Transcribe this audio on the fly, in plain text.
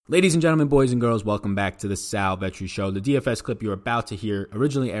Ladies and gentlemen, boys and girls, welcome back to the Sal Vetri Show. The DFS clip you're about to hear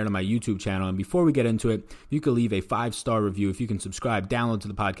originally aired on my YouTube channel, and before we get into it, if you could leave a 5-star review, if you can subscribe, download to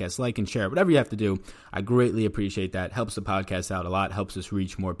the podcast, like and share, whatever you have to do, I greatly appreciate that. Helps the podcast out a lot, helps us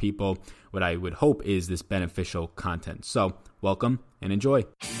reach more people. What I would hope is this beneficial content. So, welcome and enjoy.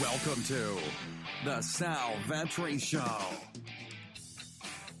 Welcome to the Sal Vetri Show.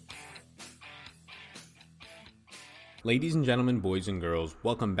 Ladies and gentlemen, boys and girls,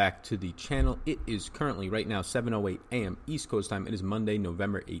 welcome back to the channel. It is currently right now 7:08 a.m. East Coast time. It is Monday,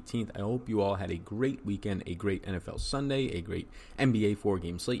 November 18th. I hope you all had a great weekend, a great NFL Sunday, a great NBA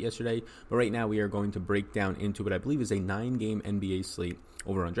 4-game slate yesterday. But right now we are going to break down into what I believe is a 9-game NBA slate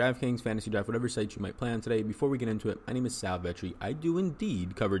over on Draftkings, Fantasy Draft, whatever site you might play on today. Before we get into it, my name is Sal Vetri. I do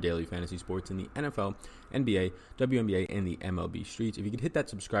indeed cover daily fantasy sports in the NFL, NBA, WNBA, and the MLB streets. If you could hit that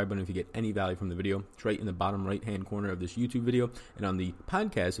subscribe button if you get any value from the video, it's right in the bottom right-hand corner of this YouTube video. And on the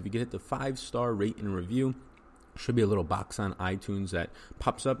podcast, if you could hit the 5-star rate and review, should be a little box on iTunes that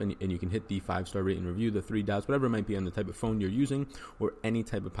pops up, and you can hit the 5-star rate and review, the 3 dots, whatever it might be on the type of phone you're using or any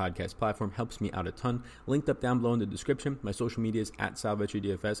type of podcast platform. Helps me out a ton. Linked up down below in the description. My social media is at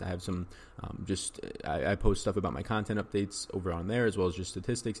SalVetriDFS. I have some I post stuff about my content updates over on there, as well as just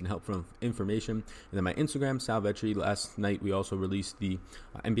statistics and helpful information. And then my Instagram, SalVetri. Last night we also released the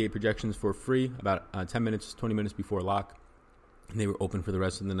NBA projections for free about 20 minutes before lock. And they were open for the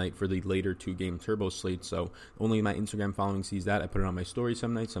rest of the night for the later 2-game turbo slate. So only my Instagram following sees that. I put it on my story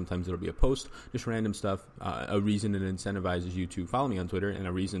some nights. Sometimes it'll be a post, just random stuff. A reason it incentivizes you to follow me on Twitter, and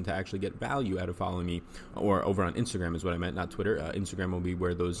a reason to actually get value out of following me, or over on Instagram is what I meant, not Twitter. Instagram will be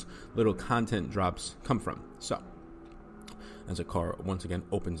where those little content drops come from. So as a car once again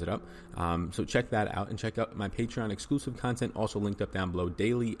opens it up. So check that out, and check out my Patreon exclusive content, also linked up down below.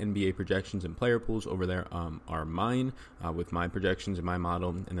 Daily NBA projections and player pools over there are mine, with my projections and my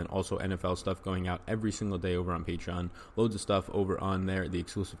model, and then also NFL stuff going out every single day over on Patreon. Loads of stuff over on there, the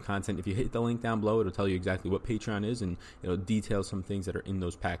exclusive content. If you hit the link down below, it'll tell you exactly what Patreon is, and it'll detail some things that are in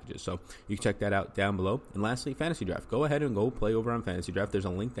those packages. So you can check that out down below. And lastly, Fantasy Draft. Go ahead and go play over on Fantasy Draft. There's a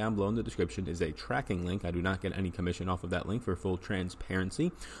link down below in the description. It's a tracking link. I do not get any commission off of that link for full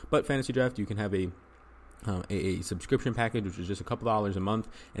transparency, but Fantasy Draft, you can have a subscription package, which is just a couple dollars a month,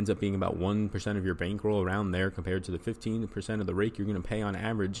 ends up being about 1% of your bankroll, around there, compared to the 15% of the rake you're going to pay on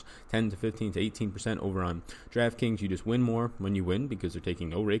average, 10 to 15 to 18% over on Draftkings. You just win more when you win, because they're taking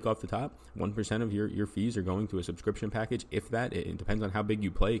no rake off the top. 1% of your fees are going to a subscription package. If that, it depends on how big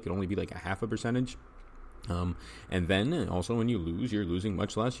you play. It could only be like a half a percentage. And then also when you lose, you're losing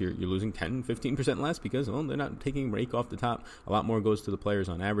much less. You're losing 10, 15% less, because they're not taking rake off the top. A lot more goes to the players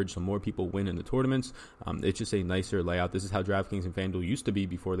on average, so more people win in the tournaments. It's just a nicer layout. This is how DraftKings and FanDuel used to be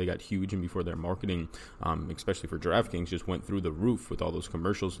before they got huge, and before their marketing, especially for DraftKings, just went through the roof with all those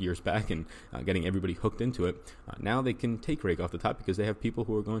commercials years back, and getting everybody hooked into it. Now they can take rake off the top, because they have people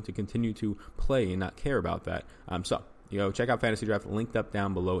who are going to continue to play and not care about that. Check out Fantasy Draft, linked up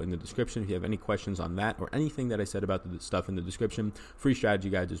down below in the description. If you have any questions on that or anything that I said about the stuff in the description, free strategy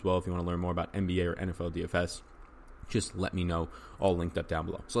guides as well. If you want to learn more about NBA or NFL DFS, just let me know. All linked up down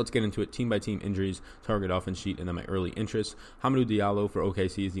below. So let's get into it. Team by team injuries, target offense sheet, and then my early interests. Hamidou Diallo for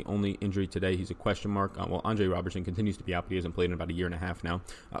OKC is the only injury today. He's a question mark. Andre Robertson continues to be out, but he hasn't played in about a year and a half now.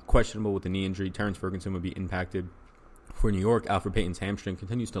 Questionable with the knee injury. Terrence Ferguson would be impacted. For New York, Alfred Payton's hamstring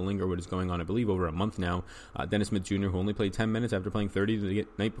continues to linger, what is going on, I believe, over a month now. Dennis Smith Jr., who only played 10 minutes after playing 30 the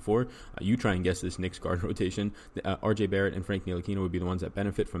night before. You try and guess this Knicks guard rotation. RJ Barrett and Frank Ntilikina would be the ones that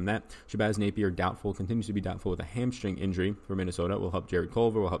benefit from that. Shabazz Napier, doubtful, continues to be doubtful with a hamstring injury for Minnesota. Will help Jared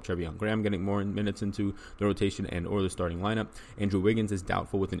Culver, will help Treveon Graham getting more minutes into the rotation and or the starting lineup. Andrew Wiggins is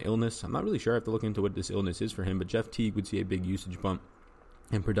doubtful with an illness. I'm not really sure. I have to look into what this illness is for him, but Jeff Teague would see a big usage bump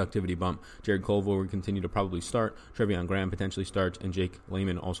and productivity bump. Jared Culver would continue to probably start. Treveon Graham potentially starts, and Jake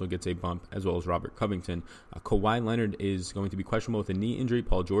Layman also gets a bump, as well as Robert Covington. Kawhi Leonard is going to be questionable with a knee injury.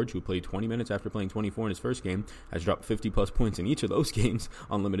 Paul George, who played 20 minutes after playing 24 in his first game, has dropped 50-plus points in each of those games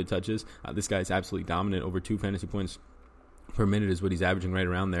on limited touches. This guy is absolutely dominant. Over 2 fantasy points per minute is what he's averaging, right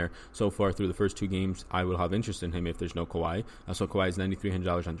around there so far through the first 2 games. I will have interest in him if there's no Kawhi. So Kawhi is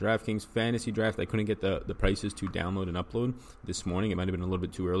 $9,300 on DraftKings. Fantasy Draft, I couldn't get the prices to download and upload this morning. It might have been a little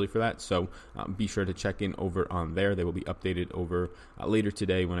bit too early for that, so be sure to check in over on there. They will be updated over later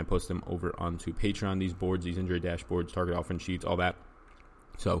today when I post them over onto Patreon. These boards, these injury dashboards, target offense sheets, all that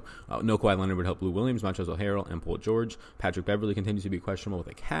So, no Kawhi Leonard would help Lou Williams, Montrezl Harrell, and Paul George. Patrick Beverley continues to be questionable with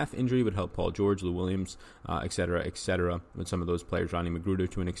a calf injury, would help Paul George, Lou Williams, et cetera, with some of those players. Ronnie Magruder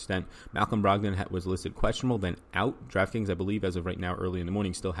to an extent. Malcolm Brogdon was listed questionable, then out. DraftKings, I believe, as of right now, early in the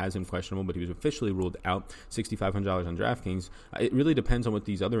morning, still has him questionable, but he was officially ruled out. $6,500 on DraftKings. It really depends on what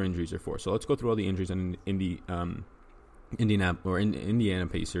these other injuries are for. So let's go through all the injuries in the Indiana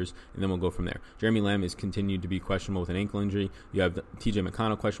Pacers, and then we'll go from there. Jeremy Lamb is continued to be questionable with an ankle injury. You have TJ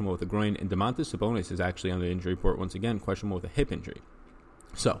McConnell questionable with a groin, and Domantas Sabonis is actually on the injury report once again, questionable with a hip injury.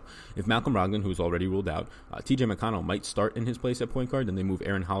 So, if Malcolm Brogdon, who's already ruled out, TJ McConnell might start in his place at point guard, then they move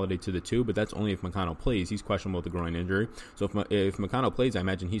Aaron Holiday to the 2, but that's only if McConnell plays. He's questionable with a groin injury. So, if McConnell plays, I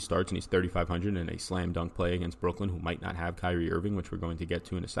imagine he starts and he's 3,500 in a slam dunk play against Brooklyn, who might not have Kyrie Irving, which we're going to get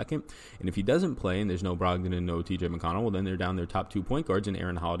to in a second. And if he doesn't play and there's no Brogdon and no TJ McConnell, well, then they're down their top 2 point guards, and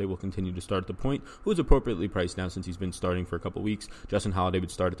Aaron Holiday will continue to start at the point, who is appropriately priced now since he's been starting for a couple weeks. Justin Holiday would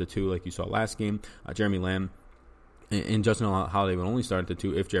start at the 2 like you saw last game. Jeremy Lamb and Justin Holiday would only start at the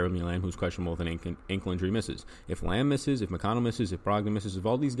 2 if Jeremy Lamb, who's questionable with an ankle injury, misses. If Lamb misses, if McConnell misses, if Brogdon misses, if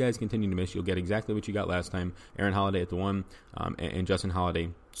all these guys continue to miss, you'll get exactly what you got last time. Aaron Holiday at the 1, and Justin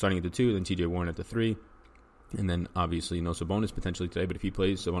Holiday starting at the 2, then TJ Warren at the 3. And then, obviously, no Sabonis potentially today, but if he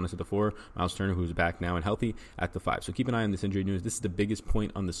plays, Sabonis at the 4, Miles Turner, who's back now and healthy, at the 5. So keep an eye on this injury news. This is the biggest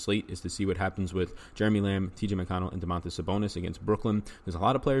point on the slate, is to see what happens with Jeremy Lamb, TJ McConnell, and Domantas Sabonis against Brooklyn. There's a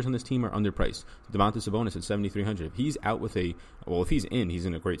lot of players on this team are underpriced. Domantas Sabonis at 7,300. If he's out with if he's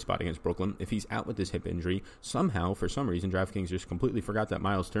in a great spot against Brooklyn. If he's out with this hip injury, somehow, for some reason, DraftKings just completely forgot that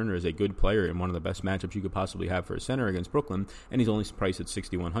Miles Turner is a good player in one of the best matchups you could possibly have for a center against Brooklyn, and he's only priced at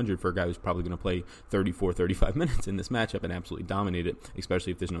 6,100 for a guy who's probably going to play 34, 35 minutes in this matchup and absolutely dominate it,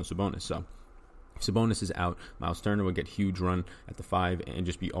 especially if there's no Sabonis. So if Sabonis is out, Miles Turner would get huge run at the 5 and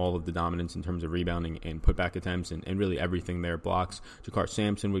just be all of the dominance in terms of rebounding and putback attempts and really everything there. Blocks. Jakar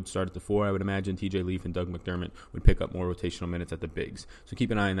Sampson would start at the 4, I would imagine. TJ Leaf and Doug McDermott would pick up more rotational minutes at the bigs. So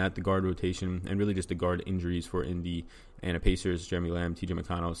keep an eye on that, the guard rotation, and really just the guard injuries for Indy and Pacers, Jeremy Lamb, TJ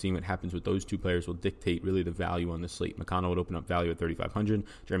McConnell. Seeing what happens with those two players will dictate really the value on the slate. McConnell would open up value at 3,500.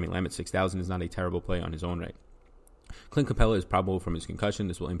 Jeremy Lamb at 6,000 is not a terrible play on his own right. Clint Capella is probable from his concussion.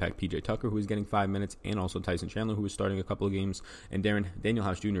 This will impact P.J. Tucker, who is getting 5 minutes, and also Tyson Chandler, who is starting a couple of games. And Daniel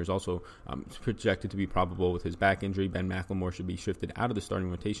House Jr. is also projected to be probable with his back injury. Ben McLemore should be shifted out of the starting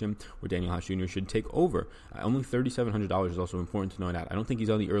rotation, where Daniel House Jr. should take over. Only $3,700 is also important to note out. I don't think he's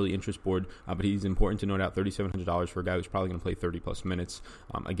on the early interest board, but he's important to note out. $3,700 for a guy who's probably going to play 30-plus minutes.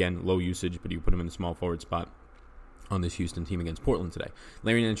 Again, low usage, but you put him in the small forward spot on this Houston team against Portland today.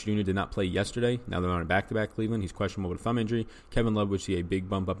 Larry Nance Jr. did not play yesterday. Now they're on a back-to-back Cleveland. He's questionable with a thumb injury. Kevin Love would see a big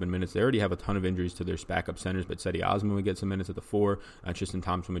bump up in minutes. They already have a ton of injuries to their backup centers, but Cedi Osman would get some minutes at the 4. Tristan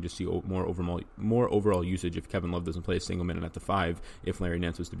Thompson would just see more overall usage if Kevin Love doesn't play a single minute at the 5 if Larry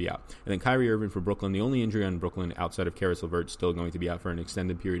Nance was to be out. And then Kyrie Irving for Brooklyn. The only injury on Brooklyn outside of Karis LeVert still going to be out for an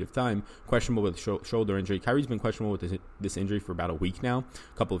extended period of time. Questionable with shoulder injury. Kyrie's been questionable with this injury for about a week now,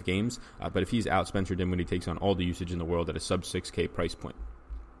 a couple of games. But if he's out, Spencer Dinwiddie takes on all the usage in the world at a sub-6K price point.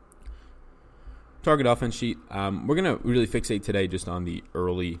 Target offense sheet. We're going to really fixate today just on the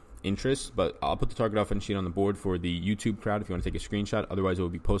early interest, but I'll put the target offense sheet on the board for the YouTube crowd if you want to take a screenshot. Otherwise, it will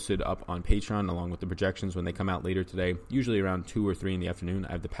be posted up on Patreon along with the projections when they come out later today, usually around 2 or 3 in the afternoon.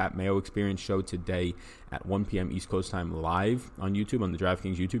 I have the Pat Mayo Experience show today at 1 p.m. East Coast time live on YouTube, on the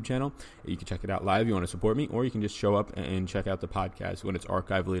Draftkings YouTube channel. You can check it out live if you want to support me, or you can just show up and check out the podcast when it's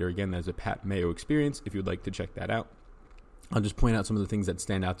archived later. Again, there's a Pat Mayo Experience if you would like to check that out. I'll just point out some of the things that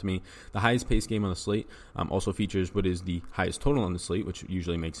stand out to me. The highest pace game on the slate also features what is the highest total on the slate, which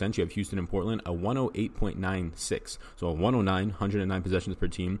usually makes sense. You have Houston and Portland, a 108.96. So a 109 possessions per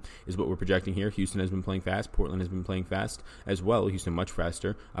team is what we're projecting here. Houston has been playing fast. Portland has been playing fast as well. Houston much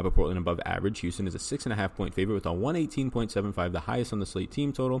faster, but Portland above average. Houston is a 6.5 point favorite with a 118.75, the highest on the slate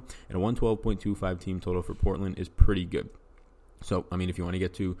team total, and a 112.25 team total for Portland is pretty good. So, I mean, if you want to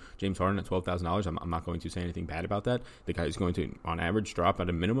get to James Harden at $12,000, I'm not going to say anything bad about that. The guy is going to, on average, drop at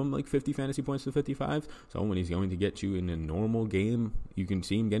a minimum like 50 fantasy points to 55. So when he's going to get you in a normal game, you can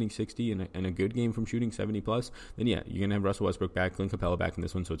see him getting 60 in a good game from shooting 70+. Then, yeah, you're going to have Russell Westbrook back, Clint Capella back in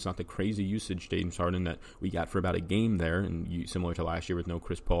this one. So it's not the crazy usage James Harden that we got for about a game there, and similar to last year with no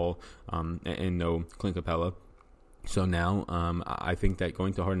Chris Paul and no Clint Capella. So now I think that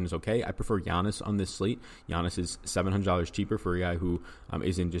going to Harden is okay. I prefer Giannis on this slate. Giannis is $700 cheaper for a guy who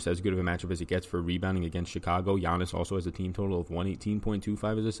isn't just as good of a matchup as he gets for rebounding against Chicago. Giannis also has a team total of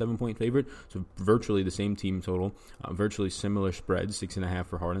 118.25 as a 7-point favorite. So virtually the same team total, virtually similar spreads, 6.5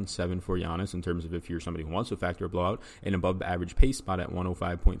 for Harden, 7 for Giannis in terms of if you're somebody who wants to factor a blowout, and above the average pace spot at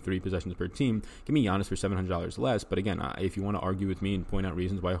 105.3 possessions per team. Give me Giannis for $700 less. But again, if you want to argue with me and point out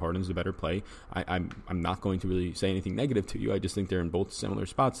reasons why Harden's the better play, I'm not going to really say anything negative to you. I just think they're in both similar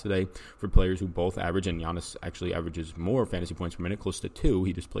spots today for players who both average, and Giannis actually averages more fantasy points per minute, close to 2.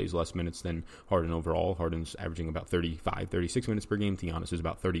 He just plays less minutes than Harden overall. Harden's averaging about 35, 36 minutes per game. Giannis is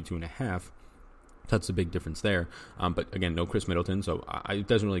about 32.5. That's a big difference there. But again, no Chris Middleton, so it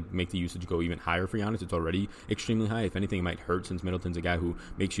doesn't really make the usage go even higher for Giannis. It's already extremely high. If anything, it might hurt since Middleton's a guy who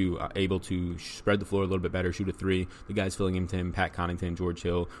makes you able to spread the floor a little bit better, shoot a 3. The guys filling into him, Pat Connaughton, George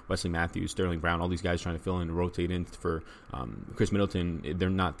Hill, Wesley Matthews, Sterling Brown, all these guys trying to fill in and rotate in for Chris Middleton. They're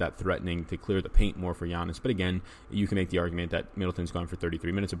not that threatening to clear the paint more for Giannis. But again, you can make the argument that Middleton's gone for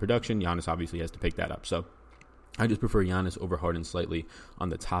 33 minutes of production. Giannis obviously has to pick that up. So I just prefer Giannis over Harden slightly on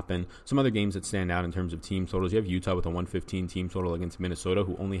the top end. Some other games that stand out in terms of team totals. You have Utah with a 115 team total against Minnesota,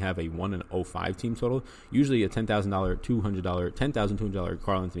 who only have a 1-05 team total. Usually a $10,000, $10,200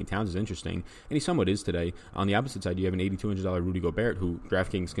 Karl Anthony Towns is interesting, and he somewhat is today. On the opposite side, you have an $8,200 Rudy Gobert, who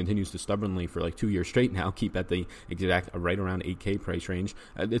DraftKings continues to stubbornly for like 2 years straight now keep at the exact right around $8K price range.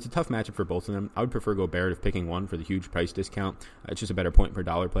 It's a tough matchup for both of them. I would prefer Gobert if picking one for the huge price discount. It's just a better point per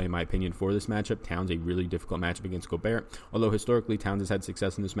dollar play in my opinion for this matchup. Towns a really difficult matchup against Gobert, although historically Towns has had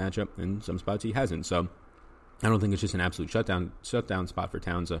success in this matchup, in some spots he hasn't. So I don't think it's just an absolute shutdown spot for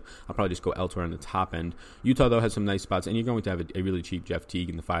Towns. I'll probably just go elsewhere on the top end. Utah, though, has some nice spots, and you're going to have a really cheap Jeff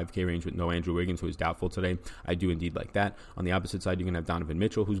Teague in the 5K range with no Andrew Wiggins, who is doubtful today. I do indeed like that. On the opposite side, you're going to have Donovan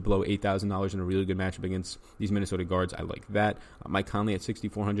Mitchell, who's below $8,000 in a really good matchup against these Minnesota guards. I like that. Mike Conley at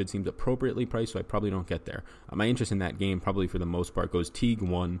 $6,400 seems appropriately priced, so I probably don't get there. My interest in that game, probably for the most part, goes Teague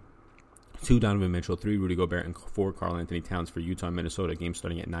 1, 2 Donovan Mitchell, 3 Rudy Gobert, and 4 Karl Anthony Towns for Utah and Minnesota. Game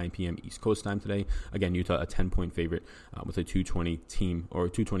starting at 9 p.m. East Coast time today. Again, Utah a 10-point favorite with a 220 team or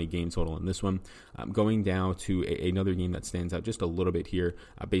 220 game total in this one. Going down to another game that stands out just a little bit here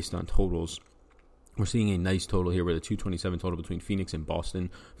based on totals. We're seeing a nice total here with a 227 total between Phoenix and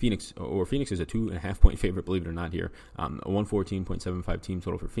Boston. Phoenix is a 2.5-point favorite, believe it or not here. A 114.75 team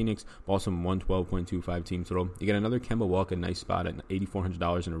total for Phoenix. Boston 112.25 team total. You get another Kemba Walker nice spot at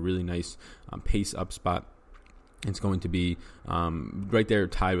 $8,400 and a really nice pace up spot. It's going to be right there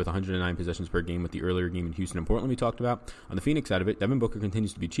tied with 109 possessions per game with the earlier game in Houston and Portland we talked about. On the Phoenix side of it, Devin Booker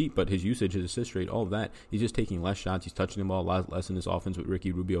continues to be cheap, but his usage, his assist rate, all of that, he's just taking less shots. He's touching the ball a lot less in his offense with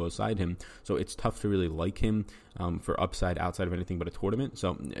Ricky Rubio aside him. So it's tough to really like him for upside outside of anything but a tournament.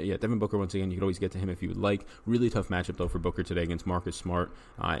 So, yeah, Devin Booker, once again, you could always get to him if you would like. Really tough matchup, though, for Booker today against Marcus Smart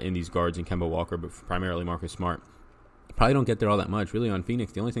in these guards and Kemba Walker, but primarily Marcus Smart. Probably don't get there all that much. Really, on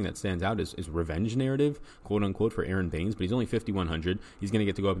Phoenix, the only thing that stands out is revenge narrative, quote-unquote, for Aaron Baines, but he's only $5,100. He's going to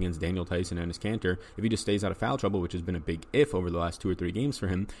get to go up against Daniel Tyson and Enes Kanter. If he just stays out of foul trouble, which has been a big if over the last 2 or 3 games for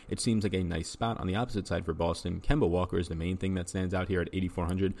him, it seems like a nice spot. On the opposite side for Boston, Kemba Walker is the main thing that stands out here at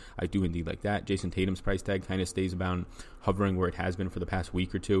 $8,400. I do indeed like that. Jason Tatum's price tag kind of stays about hovering where it has been for the past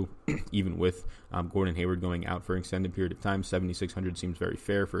week or two, even with Gordon Hayward going out for an extended period of time. $7,600 seems very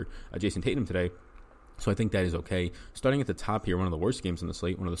fair for Jason Tatum today. So I think that is okay. Starting at the top here, one of the worst games on the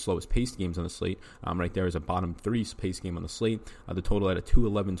slate, one of the slowest paced games on the slate. Right there is a bottom 3 pace game on the slate. The total at a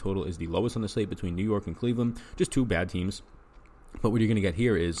 211 total is the lowest on the slate between New York and Cleveland. Just 2 bad teams. But what you're going to get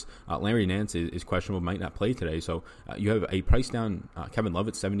here is Larry Nance is questionable, might not play today. So you have a price down Kevin Love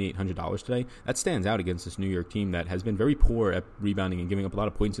at $7,800 today. That stands out against this New York team that has been very poor at rebounding and giving up a lot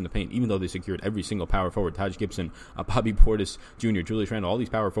of points in the paint, even though they secured every single power forward. Taj Gibson, Bobby Portis Jr., Julius Randle, all these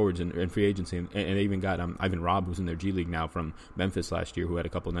power forwards in free agency. And they even got Ivan Robb, who's in their G League now from Memphis last year, who had a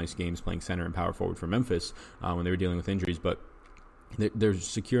couple nice games playing center and power forward for Memphis when they were dealing with injuries. But they're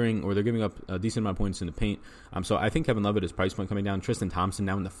securing, or they're giving up a decent amount of points in the paint. So I think Kevin Love at his price point coming down. Tristan Thompson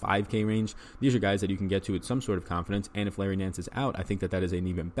now in the 5K range. These are guys that you can get to with some sort of confidence. And if Larry Nance is out, I think that is an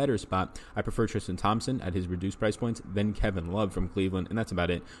even better spot. I prefer Tristan Thompson at his reduced price points than Kevin Love from Cleveland, and that's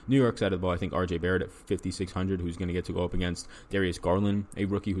about it. New York side of the ball, I think RJ Barrett at $5,600, who's going to get to go up against Darius Garland, a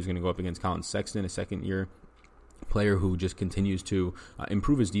rookie who's going to go up against Colin Sexton, a second-year player who just continues to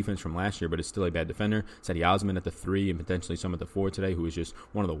improve his defense from last year, but is still a bad defender. Cedi Osman at the 3 and potentially some at the 4 today, who is just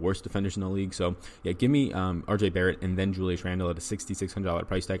one of the worst defenders in the league. So, yeah, give me RJ Barrett and then Julius Randle at a $6,600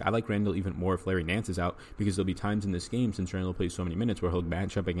 price tag. I like Randle even more if Larry Nance is out, because there'll be times in this game, since Randle plays so many minutes, where he'll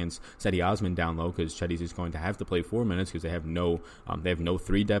match up against Cedi Osman down low, because Cedi's is going to have to play 4 minutes because they have no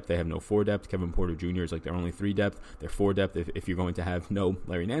 3 depth, they have no 4 depth. Kevin Porter Jr. is like their only 3 depth. Their 4 depth, if you're going to have no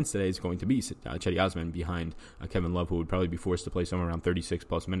Larry Nance today, is going to be Cedi Osman behind Kevin Love, who would probably be forced to play somewhere around 36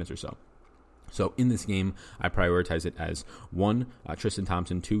 plus minutes or so. So in this game, I prioritize it as 1, Tristan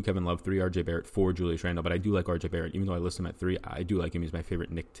Thompson, 2, Kevin Love, 3, RJ Barrett, 4, Julius Randle. But I do like RJ Barrett, even though I list him at 3. I do like him. He's my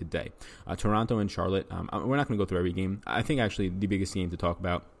favorite Knick today. Toronto and Charlotte. We're not going to go through every game. I think actually the biggest game to talk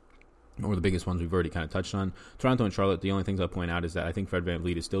about, or the biggest ones we've already kind of touched on, Toronto and Charlotte. The only things I'll point out is that I think Fred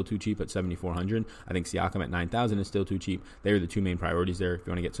VanVleet is still too cheap at $7,400. I think Siakam at $9,000 is still too cheap. They are the 2 main priorities there. If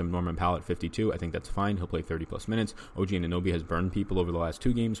you want to get some Norman Powell at $52, I think that's fine. He'll play 30 plus minutes. OG Anunoby has burned people over the last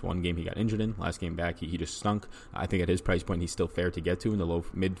 2 games. One game he got injured in. Last game back, he just stunk. I think at his price point, he's still fair to get to in the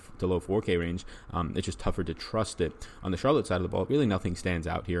mid to low 4K range. It's just tougher to trust it. On the Charlotte side of the ball, really nothing stands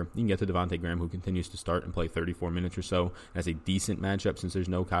out here. You can get to Devontae Graham, who continues to start and play 34 minutes or so. Has a decent matchup since there's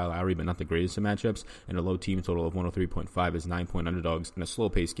no Kyle Lowry, but not the greatest of matchups. And a low team total of 103.5 is 9-point underdogs. In a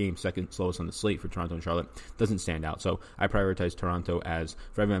slow-paced game, second slowest on the slate for Toronto and Charlotte, doesn't stand out. So I prioritize Toronto as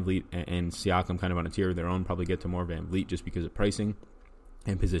Fred VanVleet and Siakam kind of on a tier of their own. Probably get to more VanVleet just because of pricing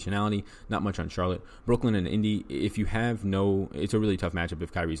and positionality. Not much on Charlotte. Brooklyn and Indy, it's a really tough matchup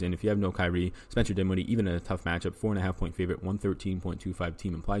if Kyrie's in. If you have no Kyrie, Spencer Dinwiddie, even in a tough matchup, 4.5-point favorite, 113.25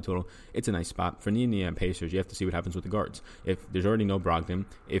 team implied total. It's a nice spot. For the Indiana Pacers, you have to see what happens with the guards. If there's already no Brogdon,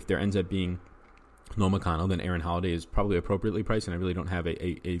 if there ends up being no McConnell, then Aaron Holiday is probably appropriately priced, and I really don't have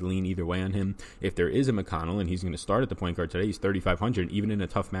a lean either way on him. If there is a McConnell, and he's going to start at the point guard today, he's $3,500. Even in a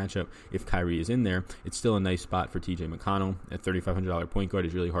tough matchup, if Kyrie is in there, it's still a nice spot for TJ McConnell. At $3,500 point guard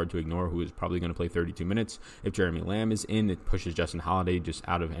is really hard to ignore, who is probably going to play 32 minutes. If Jeremy Lamb is in, it pushes Justin Holiday just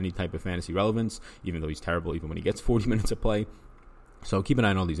out of any type of fantasy relevance, even though he's terrible even when he gets 40 minutes of play. So keep an eye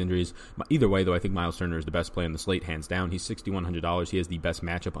on all these injuries. Either way, though, I think Miles Turner is the best play on the slate, hands down. He's $6,100. He has the best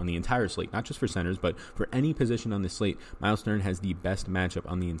matchup on the entire slate, not just for centers, but for any position on the slate. Miles Turner has the best matchup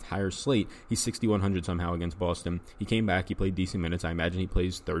on the entire slate. He's $6,100 somehow against Boston. He came back. He played decent minutes. I imagine he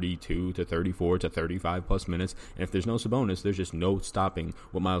plays 32 to 34 to 35 plus minutes. And if there's no Sabonis, there's just no stopping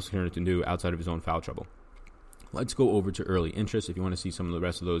what Miles Turner can do outside of his own foul trouble. Let's go over to early interest. If you want to see some of the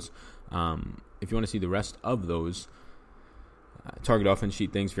rest of those, target offense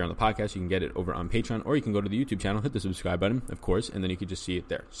sheet things, if you're on the podcast, you can get it over on Patreon, or you can go to the YouTube channel, hit the subscribe button, of course, and then you can just see it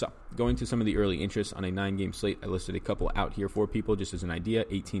there. So going to some of the early interests on a 9-game slate, I listed a couple out here for people just as an idea.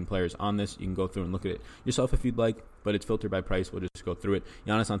 18 players on this. You can go through and look at it yourself if you'd like, but it's filtered by price. We'll just go through it.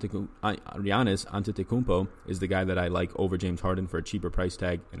 Giannis Antetokounmpo is the guy that I like over James Harden for a cheaper price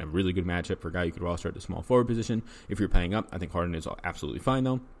tag and a really good matchup for a guy you could roster at the small forward position. If you're paying up, I think Harden is absolutely fine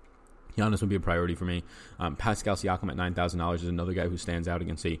though. Giannis would be a priority for me. Pascal Siakam at $9,000 is another guy who stands out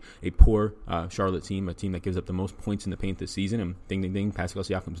against a poor Charlotte team, a team that gives up the most points in the paint this season. And ding, ding, ding, Pascal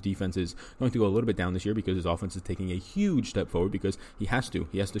Siakam's defense is going to go a little bit down this year because his offense is taking a huge step forward because he has to.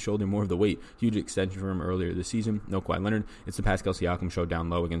 He has to shoulder more of the weight. Huge extension for him earlier this season. No Kawhi Leonard. It's the Pascal Siakam show down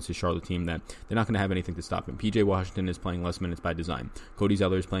low against the Charlotte team that they're not going to have anything to stop him. PJ Washington is playing less minutes by design. Cody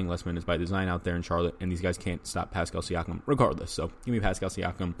Zeller is playing less minutes by design out there in Charlotte, and these guys can't stop Pascal Siakam regardless. So give me Pascal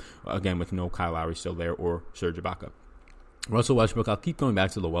Siakam, again, with no Kyle Lowry still there, or Serge Ibaka. Russell Westbrook, I'll keep going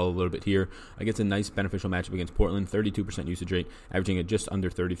back to the well a little bit here. I get a nice beneficial matchup against Portland, 32% usage rate, averaging at just under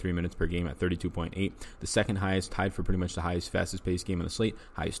 33 minutes per game at 32.8. The second highest, tied for pretty much the highest, fastest paced game on the slate.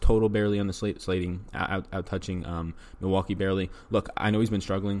 Highest total barely on the slate, out touching Milwaukee barely. Look, I know he's been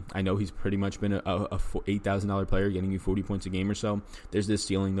struggling. I know he's pretty much been a $8,000 player, getting you 40 points a game or so. There's this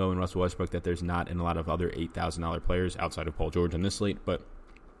ceiling, though, in Russell Westbrook that there's not in a lot of other $8,000 players outside of Paul George on this slate, but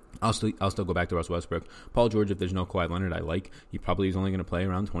I'll still go back to Russell Westbrook. Paul George, if there's no Kawhi Leonard, I like. He probably is only going to play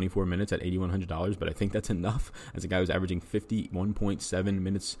around 24 minutes at $8,100, but I think that's enough as a guy who's averaging 51.7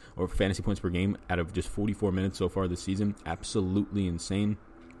 minutes or fantasy points per game out of just 44 minutes so far this season. Absolutely insane.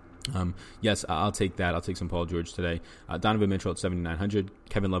 Yes, I'll take that. I'll take some Paul George today. Donovan Mitchell at $7,900,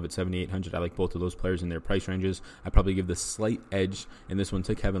 Kevin Love at $7,800. I like both of those players in their price ranges. I probably give the slight edge in this one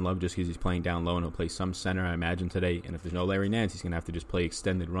to Kevin Love just because he's playing down low and he'll play some center, I imagine, today. And if there's no Larry Nance, he's going to have to just play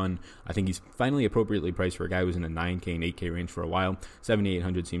extended run. I think he's finally appropriately priced for a guy who's in the 9K and 8K range for a while.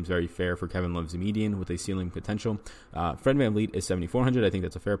 $7,800 seems very fair for Kevin Love's median with a ceiling potential. Fred VanVleet is $7,400. I think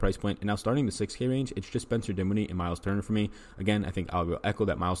that's a fair price point. And now starting the 6K range, it's just Spencer Dinwiddie and Miles Turner for me. Again, I think I'll echo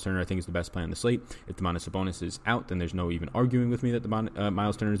that Miles Turner I think is the best play on the slate. If Domantas Sabonis is out, then there's no even arguing with me that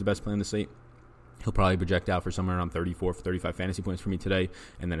Miles Turner is the best play on the slate. He'll probably project out for somewhere around 34 for 35 fantasy points for me today.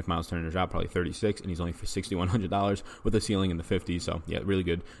 And then if Miles Turner's out, probably 36, and he's only for $6,100 with a ceiling in the 50s. So, yeah, really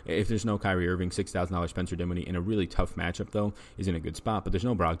good. If there's no Kyrie Irving, $6,000 Spencer Dinwiddie in a really tough matchup, though, is in a good spot. But there's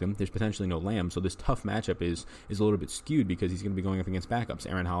no Brogdon. There's potentially no Lamb. So this tough matchup is a little bit skewed because he's going to be going up against backups.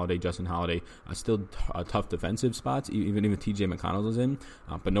 Aaron Holiday, Justin Holiday, still tough defensive spots, even if TJ McConnell is in,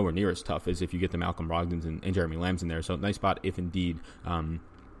 but nowhere near as tough as if you get the Malcolm Brogdons and Jeremy Lambs in there. So nice spot if indeed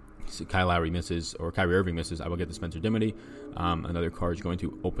Kyle Lowry misses or Kyrie Irving misses. I will get the Spencer Dinwiddie. Another card is going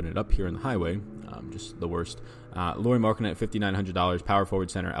to open it up here in the highway. Just the worst. Lauri Markkanen at $5,900, power forward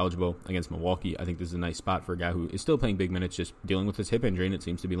center, eligible against Milwaukee. I think this is a nice spot for a guy who is still playing big minutes, just dealing with his hip injury, and it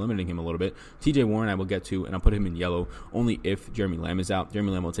seems to be limiting him a little bit. TJ Warren I will get to, and I'll put him in yellow only if Jeremy Lamb is out.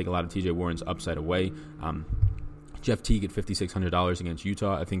 Jeremy Lamb will take a lot of TJ Warren's upside away. Jeff Teague at $5,600 against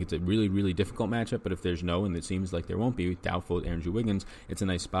Utah. I think it's a really, really difficult matchup, but if there's no, and it seems like there won't be, doubtful Andrew Wiggins, it's a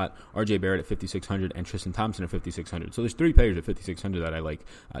nice spot. RJ Barrett at $5,600 and Tristan Thompson at $5,600. So there's three players at $5,600 that I like.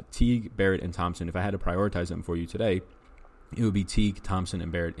 Teague, Barrett, and Thompson. If I had to prioritize them for you today, it would be Teague, Thompson,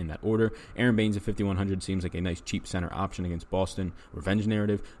 and Barrett in that order. Aaron Baines at $5,100 seems like a nice cheap center option against Boston. Revenge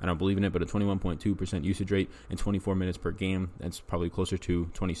narrative. I don't believe in it, but a 21.2% usage rate and 24 minutes per game. That's probably closer to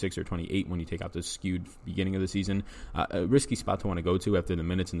 26 or 28 when you take out the skewed beginning of the season. A risky spot to want to go to after the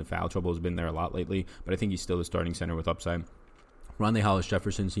minutes and the foul trouble has been there a lot lately, but I think he's still a starting center with upside. Rondé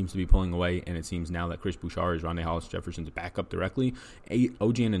Hollis-Jefferson seems to be pulling away, and it seems now that Chris Bouchard is Rondé Hollis-Jefferson's backup directly.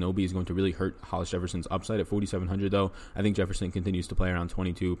 OG Anunoby is going to really hurt Hollis-Jefferson's upside at $4,700, though. I think Jefferson continues to play around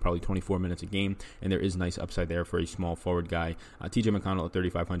 22, probably 24 minutes a game, and there is nice upside there for a small forward guy. TJ McConnell at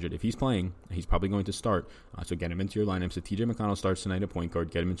 $3,500. If he's playing, he's probably going to start, so get him into your lineups. If TJ McConnell starts tonight at point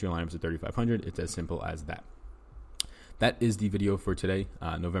guard, get him into your lineups at $3,500. It's as simple as that. That is the video for today,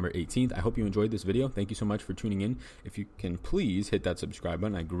 November 18th. I hope you enjoyed this video. Thank you so much for tuning in. If you can please hit that subscribe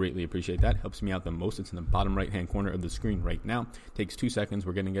button, I greatly appreciate that. Helps me out the most. It's in the bottom right-hand corner of the screen right now. Takes 2 seconds.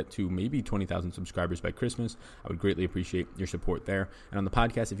 We're going to get to maybe 20,000 subscribers by Christmas. I would greatly appreciate your support there. And on the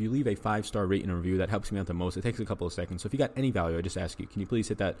podcast, if you leave a 5-star rate and review, that helps me out the most. It takes a couple of seconds. So if you got any value, I just ask you, can you please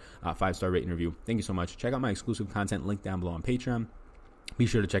hit that 5-star rate and review? Thank you so much. Check out my exclusive content link down below on Patreon. Be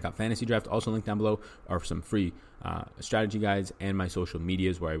sure to check out Fantasy Draft. Also linked down below are some free strategy guides and my social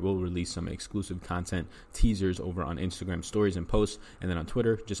medias where I will release some exclusive content teasers over on Instagram stories and posts. And then on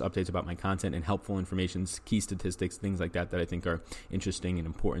Twitter, just updates about my content and helpful information, key statistics, things like that I think are interesting and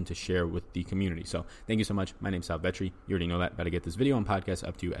important to share with the community. So thank you so much. My name's Sal Vetri. You already know that. Got to get this video and podcast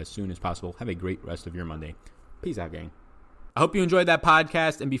up to you as soon as possible. Have a great rest of your Monday. Peace out, gang. I hope you enjoyed that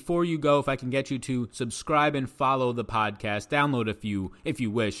podcast, and before you go, if I can get you to subscribe and follow the podcast, download if you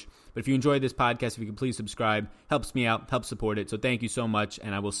wish. But if you enjoyed this podcast, if you could please subscribe, helps me out, helps support it. So thank you so much,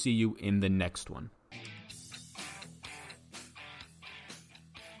 and I will see you in the next one.